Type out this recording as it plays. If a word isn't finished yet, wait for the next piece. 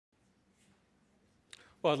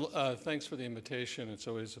Well, thanks for the invitation. It's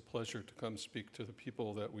always a pleasure to come speak to the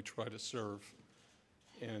people that we try to serve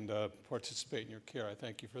and participate in your care. I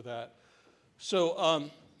thank you for that.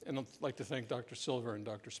 So, and I'd like to thank Dr. Silver and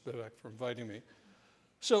Dr. Spivak for inviting me.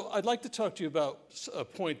 So I'd like to talk to you about a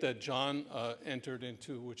point that John entered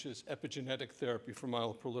into, which is epigenetic therapy for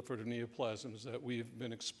myeloproliferative neoplasms that we've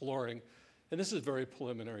been exploring. And this is very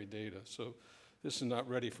preliminary data, so this is not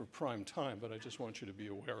ready for prime time, but I just want you to be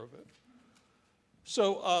aware of it.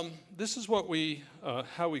 So this is what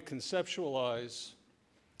how we conceptualize.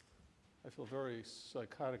 I feel very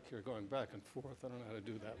psychotic here going back and forth. I don't know how to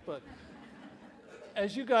do that. But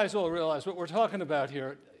as you guys all realize, what we're talking about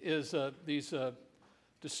here is these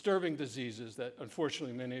disturbing diseases that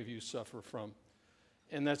unfortunately many of you suffer from.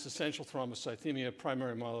 And that's essential thrombocythemia,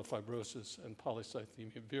 primary myelofibrosis, and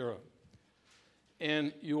polycythemia vera.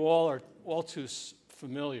 And you all are all too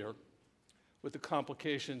familiar with the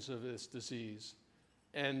complications of this disease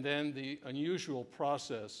and then the unusual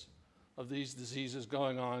process of these diseases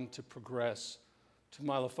going on to progress to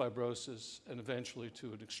myelofibrosis and eventually to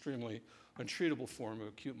an extremely untreatable form of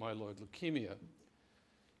acute myeloid leukemia.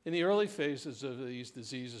 In the early phases of these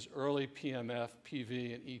diseases, early PMF,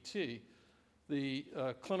 PV, and ET, the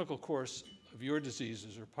clinical course of your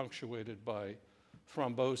diseases are punctuated by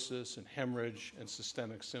thrombosis and hemorrhage and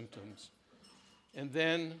systemic symptoms. And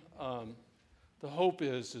then the hope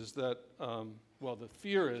is that, well, the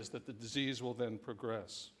fear is that the disease will then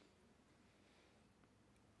progress.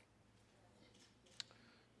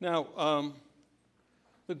 Now,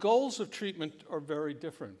 the goals of treatment are very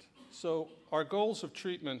different. So our goals of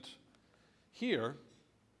treatment here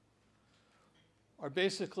are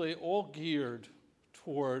basically all geared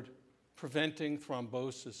toward preventing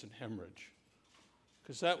thrombosis and hemorrhage,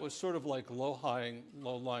 because that was sort of like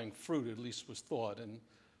low-lying fruit, at least was thought, and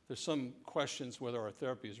there's some questions whether our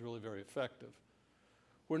therapy is really very effective.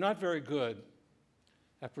 We're not very good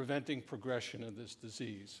at preventing progression of this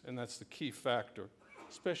disease, and that's the key factor,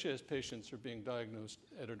 especially as patients are being diagnosed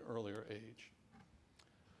at an earlier age.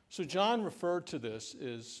 So John referred to this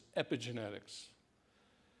as epigenetics.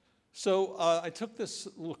 So I took this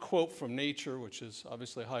little quote from Nature, which is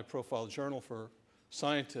obviously a high-profile journal for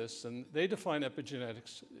scientists, and they define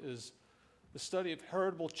epigenetics as the study of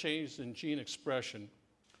heritable changes in gene expression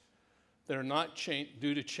that are not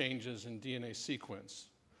due to changes in DNA sequence.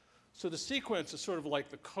 So the sequence is sort of like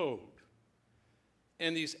the code.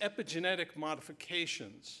 And these epigenetic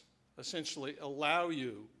modifications essentially allow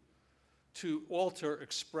you to alter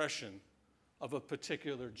expression of a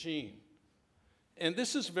particular gene. And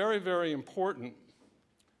this is very, very important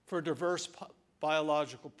for diverse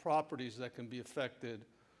biological properties that can be affected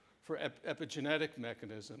for epigenetic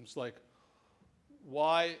mechanisms, like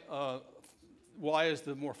why is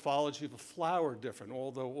the morphology of a flower different,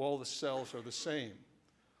 although all the cells are the same?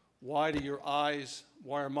 Why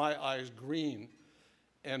are my eyes green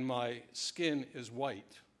and my skin is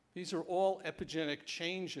white? These are all epigenetic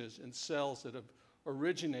changes in cells that have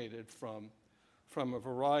originated from a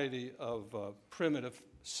variety of primitive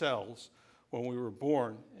cells when we were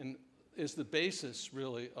born, and is the basis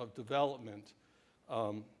really of development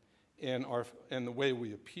and the way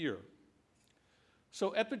we appear.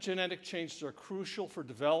 So epigenetic changes are crucial for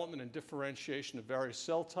development and differentiation of various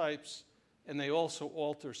cell types, and they also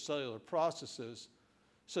alter cellular processes,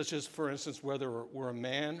 such as, for instance, whether we're a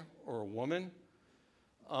man or a woman.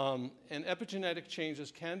 And epigenetic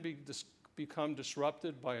changes can become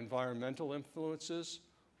disrupted by environmental influences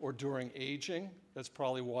or during aging. That's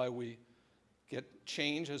probably why we get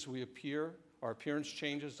change as we appear. Our appearance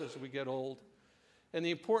changes as we get old. And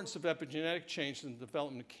the importance of epigenetic change in the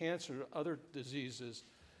development of cancer and other diseases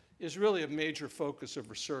is really a major focus of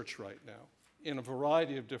research right now in a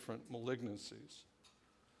variety of different malignancies.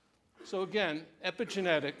 So again,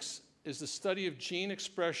 epigenetics is the study of gene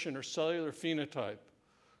expression or cellular phenotype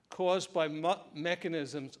caused by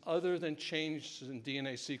mechanisms other than changes in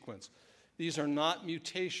DNA sequence. These are not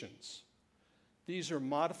mutations. These are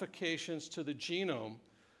modifications to the genome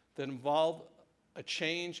that involve a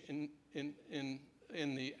change in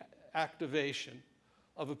the activation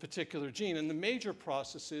of a particular gene. And the major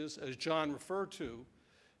processes, as John referred to,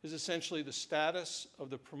 is essentially the status of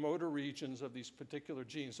the promoter regions of these particular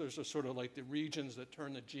genes. Those are sort of like the regions that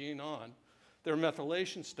turn the gene on, their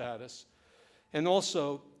methylation status, and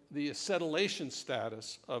also the acetylation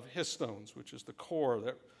status of histones, which is the core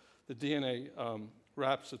that the DNA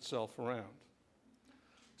wraps itself around.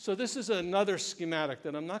 So this is another schematic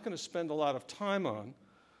that I'm not going to spend a lot of time on,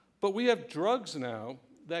 but we have drugs now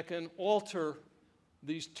that can alter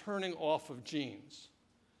these turning off of genes.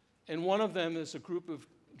 And one of them is a group of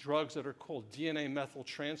drugs that are called DNA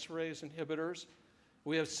methyltransferase inhibitors.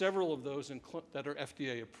 We have several of those that are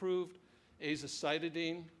FDA approved,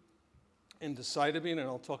 azacitidine and decitabine, and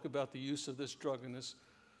I'll talk about the use of this drug in this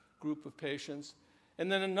group of patients.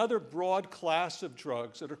 And then another broad class of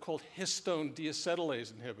drugs that are called histone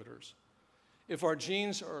deacetylase inhibitors. If our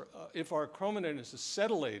genes are, if our chromatin is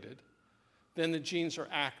acetylated, then the genes are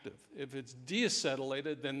active. If it's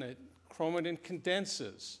deacetylated, then the chromatin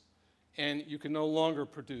condenses, and you can no longer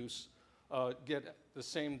produce, get the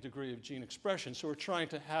same degree of gene expression. So we're trying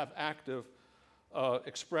to have active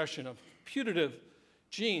expression of putative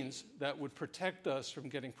genes that would protect us from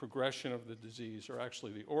getting progression of the disease, or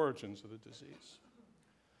actually the origins of the disease.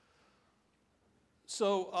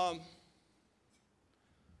 So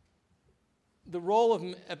the role of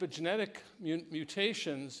epigenetic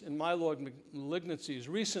mutations in myeloid malignancies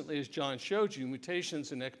recently, as John showed you,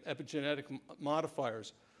 mutations in epigenetic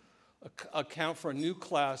modifiers account for a new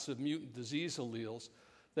class of mutant disease alleles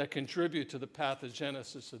that contribute to the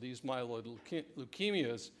pathogenesis of these myeloid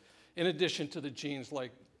leukemias, in addition to the genes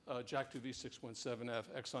like JAK2V617F,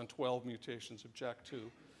 exon 12 mutations of JAK2,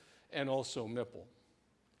 and also MPL.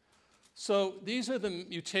 So these are the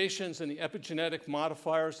mutations in the epigenetic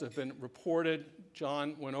modifiers that have been reported.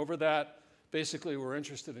 John went over that. Basically, we're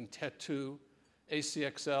interested in TET2,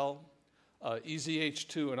 ACXL,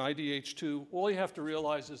 EZH2, and IDH2. All you have to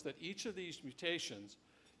realize is that each of these mutations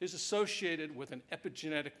is associated with an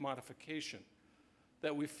epigenetic modification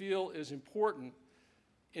that we feel is important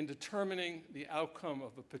in determining the outcome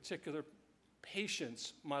of a particular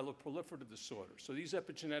patient's myeloproliferative disorder. So these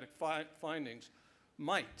epigenetic findings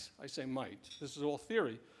might, I say might, this is all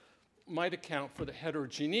theory, might account for the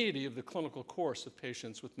heterogeneity of the clinical course of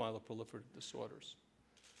patients with myeloproliferative disorders.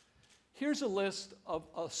 Here's a list of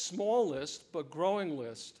a small list, but growing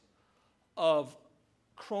list, of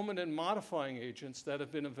chromatin modifying agents that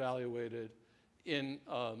have been evaluated in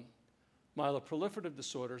myeloproliferative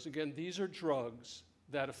disorders. Again, these are drugs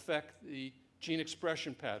that affect the gene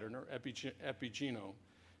expression pattern, or epigenome.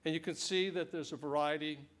 And you can see that there's a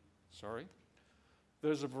variety,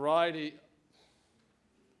 there's a variety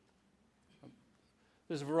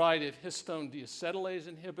of histone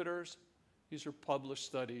deacetylase inhibitors. These are published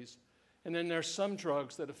studies. And then there's some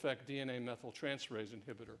drugs that affect DNA methyltransferase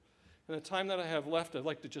inhibitor. In the time that I have left, I'd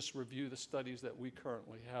like to just review the studies that we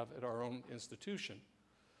currently have at our own institution.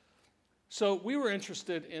 So we were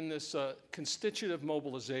interested in this constitutive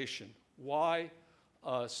mobilization, why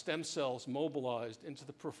stem cells mobilized into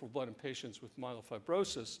the peripheral blood in patients with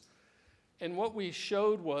myelofibrosis. And what we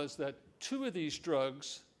showed was that two of these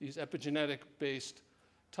drugs, these epigenetic-based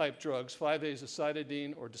type drugs,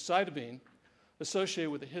 5-azacitidine or decitabine, associated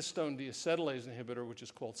with a histone deacetylase inhibitor, which is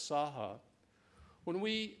called SAHA,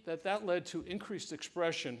 that led to increased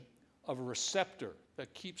expression of a receptor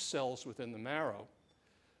that keeps cells within the marrow,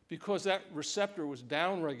 because that receptor was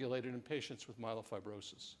downregulated in patients with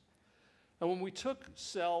myelofibrosis. And when we took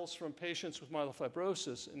cells from patients with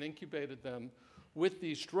myelofibrosis and incubated them with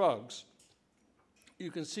these drugs,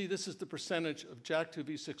 you can see this is the percentage of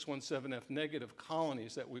JAK2V617F negative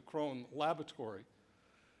colonies that we've grown in the laboratory.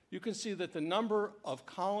 You can see that the number of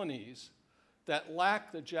colonies that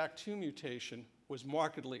lack the JAK2 mutation was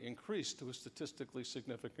markedly increased to a statistically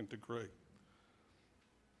significant degree.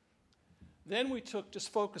 Then we took,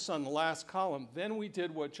 just focus on the last column, then we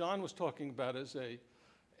did what John was talking about as a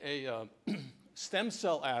stem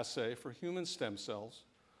cell assay for human stem cells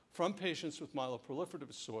from patients with myeloproliferative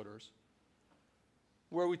disorders,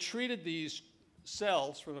 where we treated these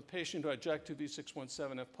cells from a patient who had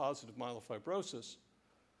JAK2V617F positive myelofibrosis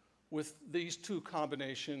with these two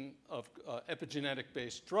combination of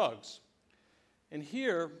epigenetic-based drugs. And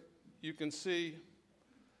here you can see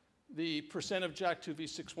the percent of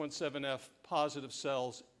JAK2V617F positive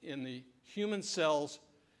cells in the human cells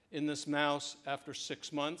in this mouse after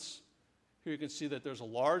 6 months. Here you can see that there's a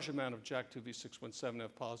large amount of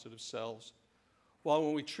JAK2V617F positive cells, while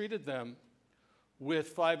when we treated them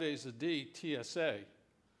with 5-AZD TSA,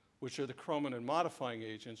 which are the chromatin modifying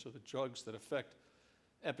agents, or the drugs that affect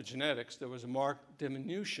epigenetics, there was a marked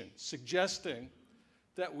diminution, suggesting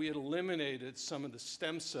that we had eliminated some of the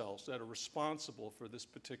stem cells that are responsible for this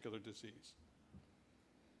particular disease.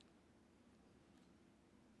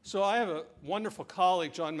 So I have a wonderful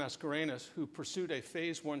colleague, John Mascarenhas, who pursued a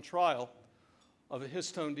phase 1 trial of a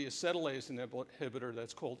histone deacetylase inhibitor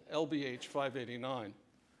that's called LBH589.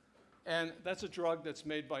 And that's a drug that's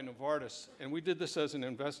made by Novartis. And we did this as an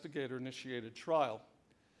investigator-initiated trial.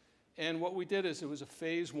 And what we did is it was a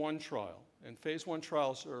phase 1 trial. And phase 1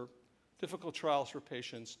 trials are difficult trials for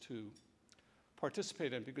patients to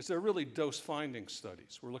participate in because they're really dose-finding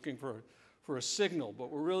studies. We're looking for a signal, but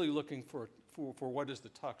we're really looking for for what is the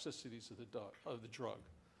toxicities of the drug.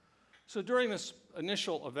 So during this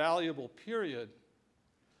initial evaluable period,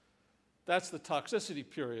 that's the toxicity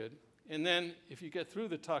period. And then if you get through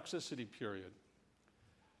the toxicity period,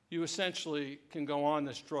 you essentially can go on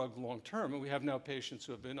this drug long term. And we have now patients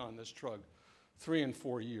who have been on this drug 3 and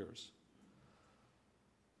 4 years.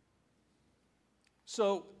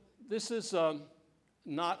 So this is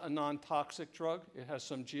not a non-toxic drug. It has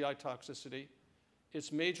some GI toxicity.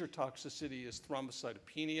 Its major toxicity is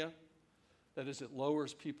thrombocytopenia. That is, it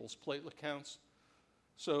lowers people's platelet counts.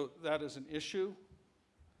 So that is an issue.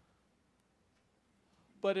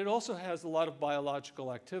 But it also has a lot of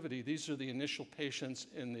biological activity. These are the initial patients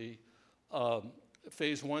in the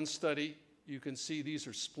phase 1 study. You can see these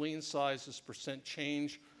are spleen sizes, percent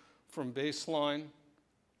change from baseline.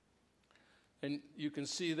 And you can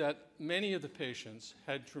see that many of the patients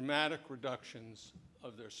had dramatic reductions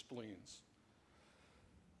of their spleens.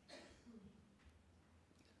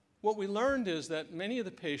 What we learned is that many of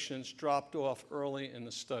the patients dropped off early in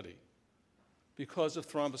the study because of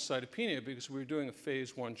thrombocytopenia, because we were doing a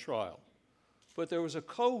phase 1 trial. But there was a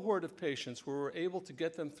cohort of patients where we were able to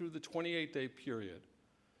get them through the 28-day period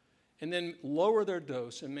and then lower their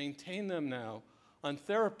dose and maintain them now on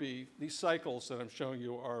therapy. These cycles that I'm showing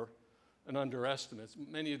you are an underestimate.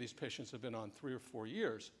 Many of these patients have been on 3 or 4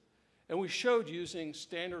 years. And we showed using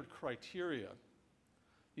standard criteria,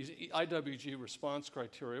 these IWG response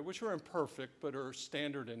criteria, which are imperfect but are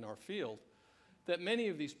standard in our field, that many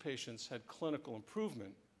of these patients had clinical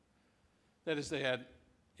improvement. That is, they had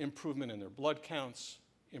improvement in their blood counts,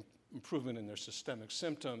 improvement in their systemic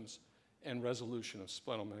symptoms, and resolution of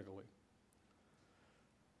splenomegaly.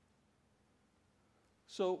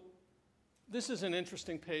 So this is an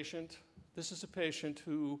interesting patient. This is a patient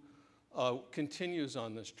who continues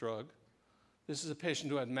on this drug. This is a patient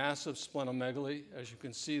who had massive splenomegaly. As you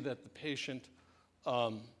can see that the patient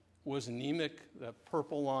was anemic. That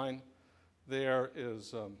purple line there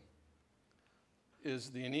is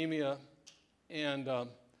the anemia. And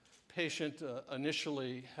patient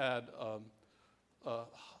initially had a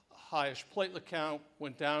highish platelet count,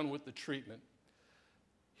 went down with the treatment.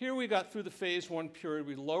 Here we got through the phase 1 period.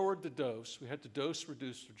 We lowered the dose. We had to dose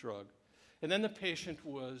reduce the drug. And then the patient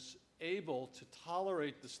was able to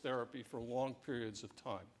tolerate this therapy for long periods of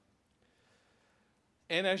time.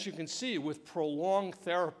 And as you can see, with prolonged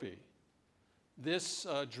therapy, this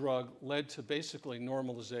drug led to basically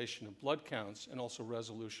normalization of blood counts and also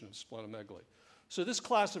resolution of splenomegaly. So this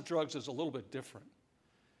class of drugs is a little bit different.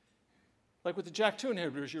 Like with the JAK2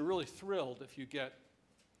 inhibitors, you're really thrilled if you get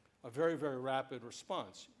a very, very rapid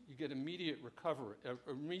response. You get immediate recovery,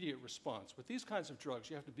 immediate response. With these kinds of drugs,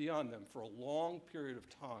 you have to be on them for a long period of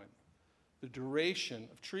time. The duration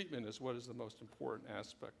of treatment is what is the most important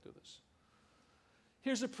aspect of this.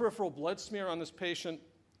 Here's a peripheral blood smear on this patient.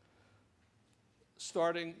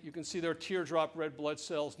 Starting, you can see there are teardrop red blood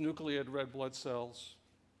cells, nucleated red blood cells.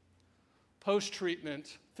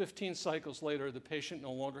 Post-treatment, 15 cycles later, the patient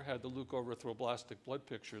no longer had the leukoerythroblastic blood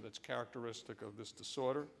picture that's characteristic of this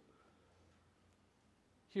disorder.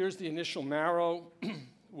 Here's the initial marrow,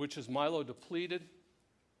 which is myelodepleted.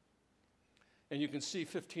 And you can see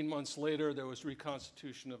 15 months later, there was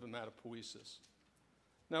reconstitution of hematopoiesis.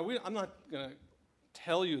 Now, I'm not going to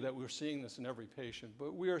tell you that we're seeing this in every patient,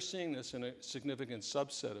 but we are seeing this in a significant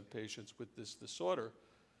subset of patients with this disorder,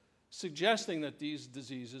 suggesting that these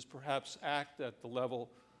diseases perhaps act at the level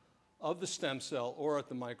of the stem cell or at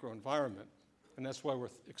the microenvironment. And that's why we're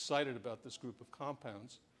excited about this group of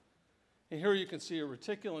compounds. And here you can see a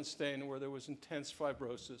reticulin stain where there was intense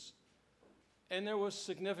fibrosis. And there was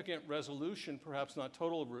significant resolution, perhaps not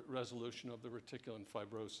total resolution, of the reticulin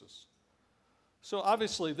fibrosis. So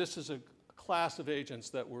obviously, this is a class of agents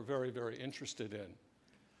that we're very, very interested in.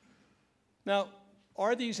 Now,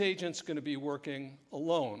 are these agents going to be working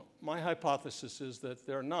alone? My hypothesis is that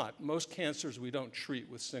they're not. Most cancers we don't treat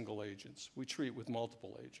with single agents. We treat with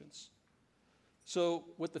multiple agents. So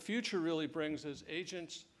what the future really brings is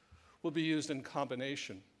agents will be used in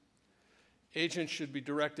combination. Agents should be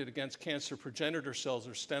directed against cancer progenitor cells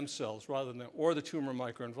or stem cells or the tumor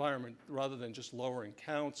microenvironment rather than just lowering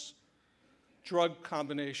counts. Drug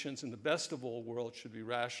combinations in the best of all worlds should be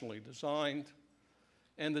rationally designed.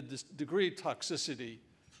 And the degree of toxicity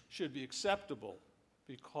should be acceptable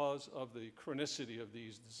because of the chronicity of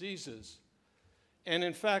these diseases. And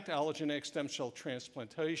in fact, allogeneic stem cell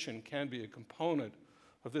transplantation can be a component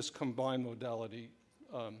of this combined modality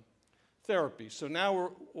therapy. So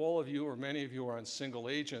now all of you, or many of you, are on single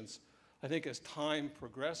agents. I think as time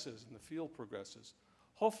progresses and the field progresses,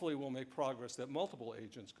 hopefully we'll make progress that multiple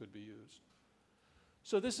agents could be used.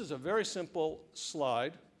 So this is a very simple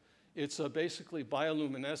slide. It's basically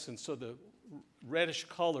bioluminescence, so the reddish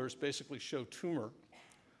colors basically show tumor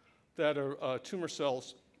that are tumor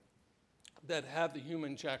cells that have the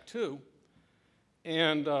human JAK2.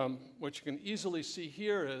 And what you can easily see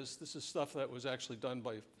here is, this is stuff that was actually done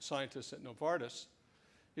by scientists at Novartis,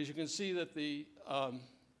 is you can see that the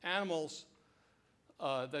animals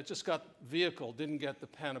that just got vehicle, didn't get the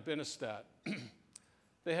panabinostat,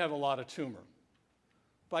 they have a lot of tumor.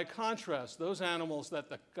 By contrast, those animals that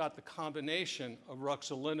got the combination of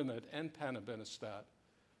ruxolitinib and panabinostat, at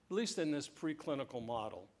least in this preclinical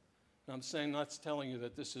model, and I'm saying that's telling you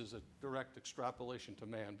that this is a direct extrapolation to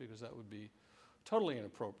man, because that would be totally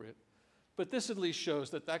inappropriate. But this at least shows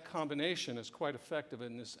that that combination is quite effective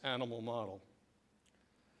in this animal model.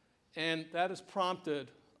 And that has prompted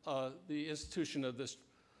the institution of this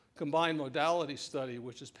combined modality study,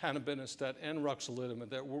 which is panabinostat and ruxolitinib,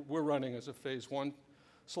 that we're running as a phase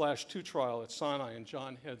 1/2 trial at Sinai, and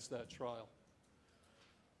John heads that trial.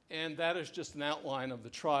 And that is just an outline of the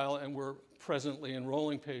trial, and we're presently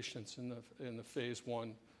enrolling patients in the phase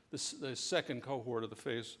 1, the second cohort of the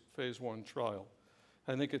phase 1 trial.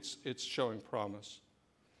 I think it's showing promise.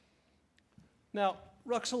 Now,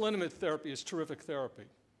 ruxolitinib therapy is terrific therapy.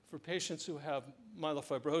 For patients who have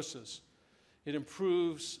myelofibrosis, it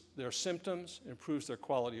improves their symptoms, it improves their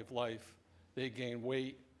quality of life, they gain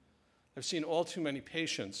weight. I've seen all too many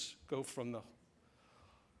patients go from the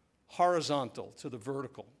horizontal to the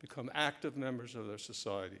vertical, become active members of their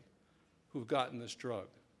society who've gotten this drug.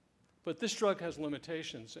 But this drug has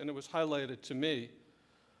limitations, and it was highlighted to me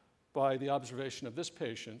by the observation of this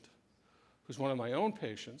patient, who's one of my own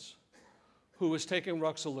patients, who was taking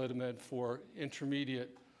ruxolitinib for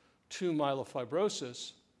intermediate 2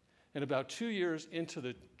 myelofibrosis, and about 2 years into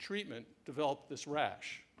the treatment, developed this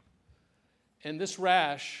rash. And this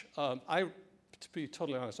rash, to be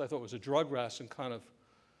totally honest, I thought it was a drug rash and kind of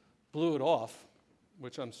blew it off,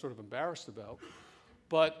 which I'm sort of embarrassed about.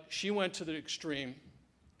 But she went to the extreme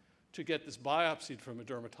to get this biopsied from a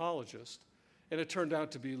dermatologist, and it turned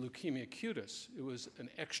out to be leukemia cutis. It was an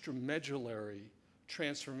extramedullary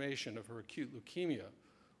transformation of her acute leukemia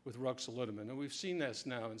with ruxolitinib. And we've seen this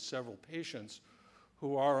now in several patients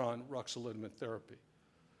who are on ruxolitinib therapy.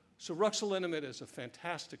 So ruxolitinib is a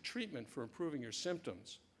fantastic treatment for improving your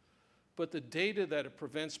symptoms, but the data that it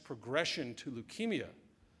prevents progression to leukemia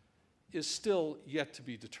is still yet to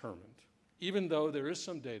be determined, even though there is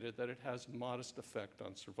some data that it has a modest effect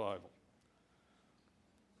on survival.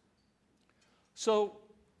 So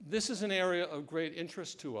this is an area of great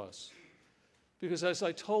interest to us, because as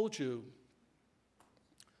I told you,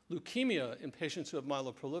 leukemia in patients who have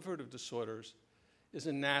myeloproliferative disorders is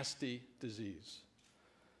a nasty disease.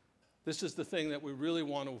 This is the thing that we really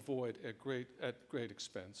want to avoid at great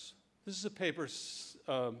expense. This is a paper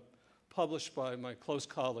published by my close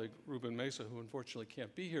colleague, Ruben Mesa, who unfortunately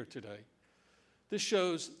can't be here today. This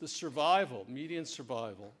shows the survival, median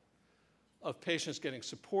survival, of patients getting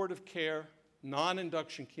supportive care,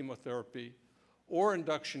 non-induction chemotherapy, or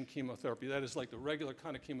induction chemotherapy. That is like the regular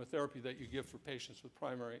kind of chemotherapy that you give for patients with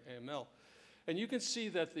primary AML. And you can see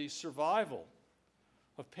that the survival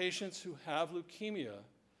of patients who have leukemia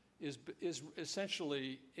is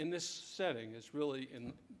essentially, in this setting, is really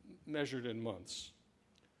measured in months.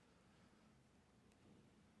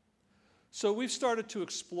 So we've started to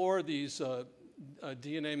explore these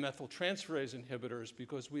DNA methyltransferase inhibitors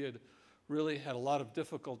because we had really had a lot of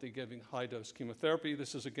difficulty giving high-dose chemotherapy.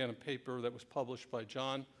 This is, again, a paper that was published by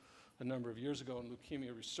John a number of years ago in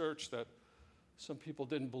Leukemia Research that some people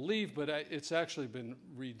didn't believe, but it's actually been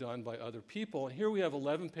redone by other people. And here we have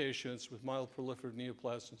 11 patients with myeloproliferative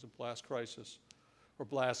neoplasms and blast crisis, or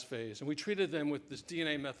blast phase, and we treated them with this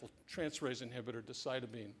DNA methyltransferase inhibitor,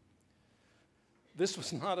 decitabine. This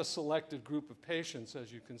was not a selected group of patients.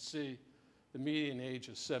 As you can see, the median age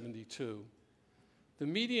is 72. The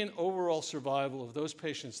median overall survival of those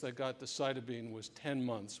patients that got decitabine was 10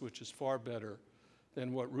 months, which is far better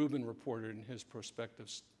than what Ruben reported in his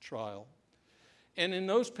prospective trial. And in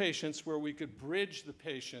those patients where we could bridge the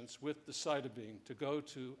patients with decitabine to go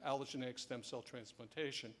to allogeneic stem cell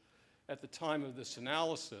transplantation, at the time of this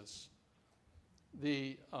analysis,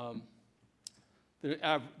 the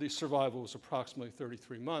survival was approximately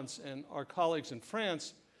 33 months. And our colleagues in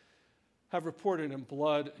France have reported in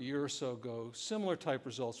Blood a year or so ago similar type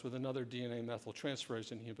results with another DNA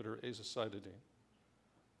methyltransferase inhibitor, azacitidine.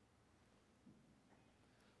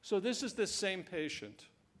 So this is this same patient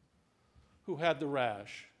who had the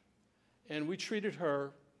rash, and we treated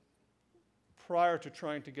her prior to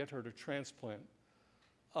trying to get her to transplant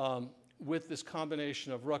with this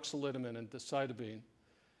combination of ruxolitinib and decitabine.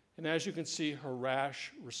 And as you can see, her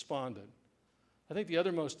rash responded. I think the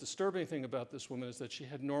other most disturbing thing about this woman is that she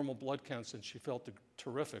had normal blood counts and she felt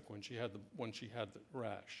terrific when she had the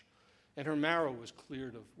rash. And her marrow was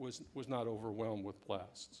cleared of, was not overwhelmed with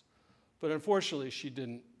blasts. But unfortunately, she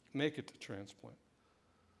didn't make it to transplant.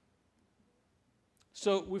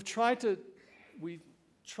 So we've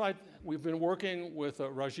been working with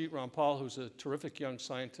Rajit Rampal, who's a terrific young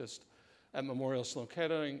scientist at Memorial Sloan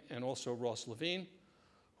Kettering, and also Ross Levine,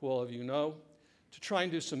 who all of you know, to try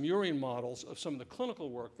and do some murine models of some of the clinical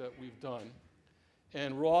work that we've done.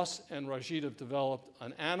 And Ross and Rajit have developed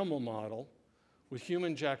an animal model with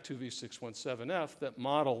human JAK2 V617F that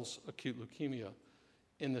models acute leukemia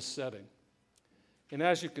in this setting. And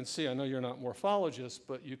as you can see, I know you're not morphologists,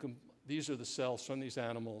 but these are the cells from these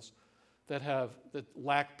animals that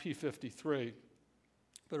lack P53,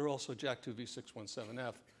 but are also JAK2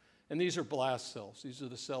 V617F. And these are blast cells. These are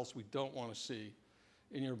the cells we don't want to see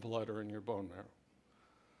in your blood or in your bone marrow.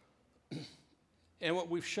 And what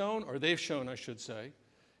we've shown, or they've shown, I should say,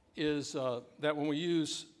 is that when we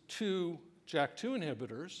use 2 JAK2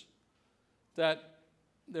 inhibitors, that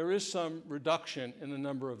there is some reduction in the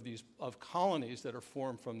number of colonies that are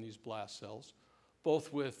formed from these blast cells,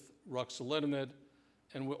 both with ruxolitinib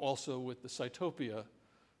and also with the Cytopia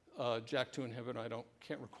JAK2 inhibitor. I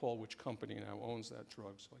can't recall which company now owns that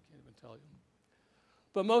drug, so I can't even tell you.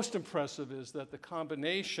 But most impressive is that the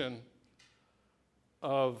combination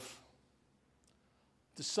of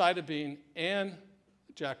decitabine and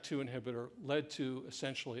JAK2 inhibitor led to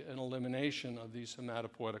essentially an elimination of these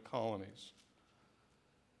hematopoietic colonies.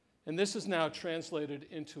 And this is now translated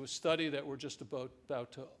into a study that we're just about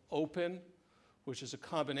to open, which is a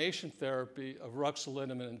combination therapy of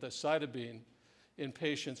ruxolitinib and decitabine in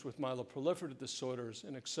patients with myeloproliferative disorders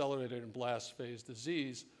and accelerated and blast phase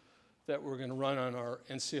disease that we're going to run on our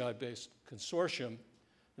NCI-based consortium.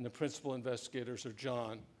 And the principal investigators are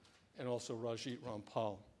John and also Rajit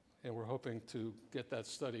Rampal. And we're hoping to get that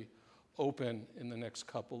study open in the next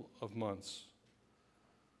couple of months.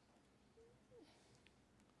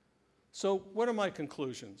 So what are my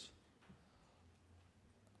conclusions?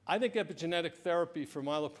 I think epigenetic therapy for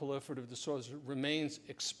myeloproliferative disorders remains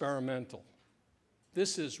experimental.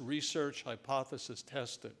 This is research hypothesis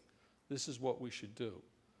testing. This is what we should do.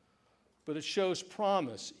 But it shows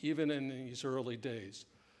promise even in these early days.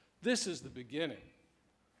 This is the beginning.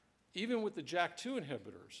 Even with the JAK2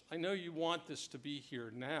 inhibitors, I know you want this to be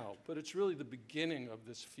here now, but it's really the beginning of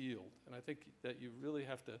this field. And I think that you really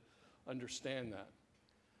have to understand that.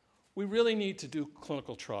 We really need to do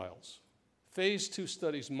clinical trials. Phase 2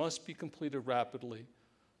 studies must be completed rapidly.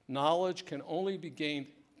 Knowledge can only be gained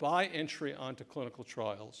by entry onto clinical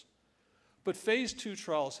trials. But phase 2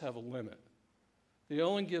 trials have a limit. They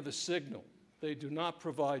only give a signal. They do not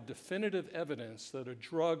provide definitive evidence that a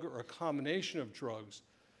drug or a combination of drugs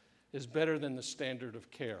is better than the standard of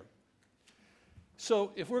care.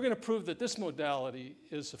 So if we're going to prove that this modality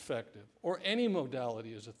is effective, or any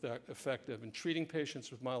modality is effective in treating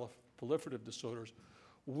patients with myeloproliferative disorders,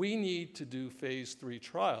 we need to do phase 3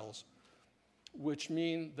 trials, which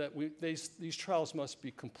mean that these trials must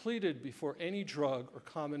be completed before any drug or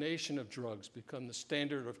combination of drugs become the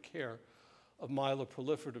standard of care of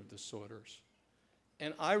myeloproliferative disorders.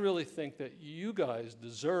 And I really think that you guys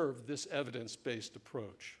deserve this evidence-based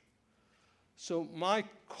approach. So my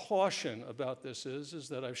caution about this is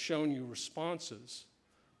that I've shown you responses,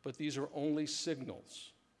 but these are only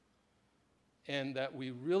signals. And that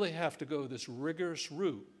we really have to go this rigorous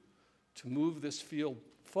route to move this field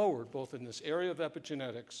forward, both in this area of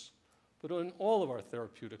epigenetics, but in all of our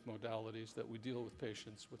therapeutic modalities that we deal with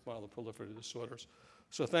patients with myeloproliferative disorders.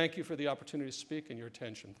 So thank you for the opportunity to speak and your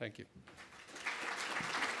attention. Thank you.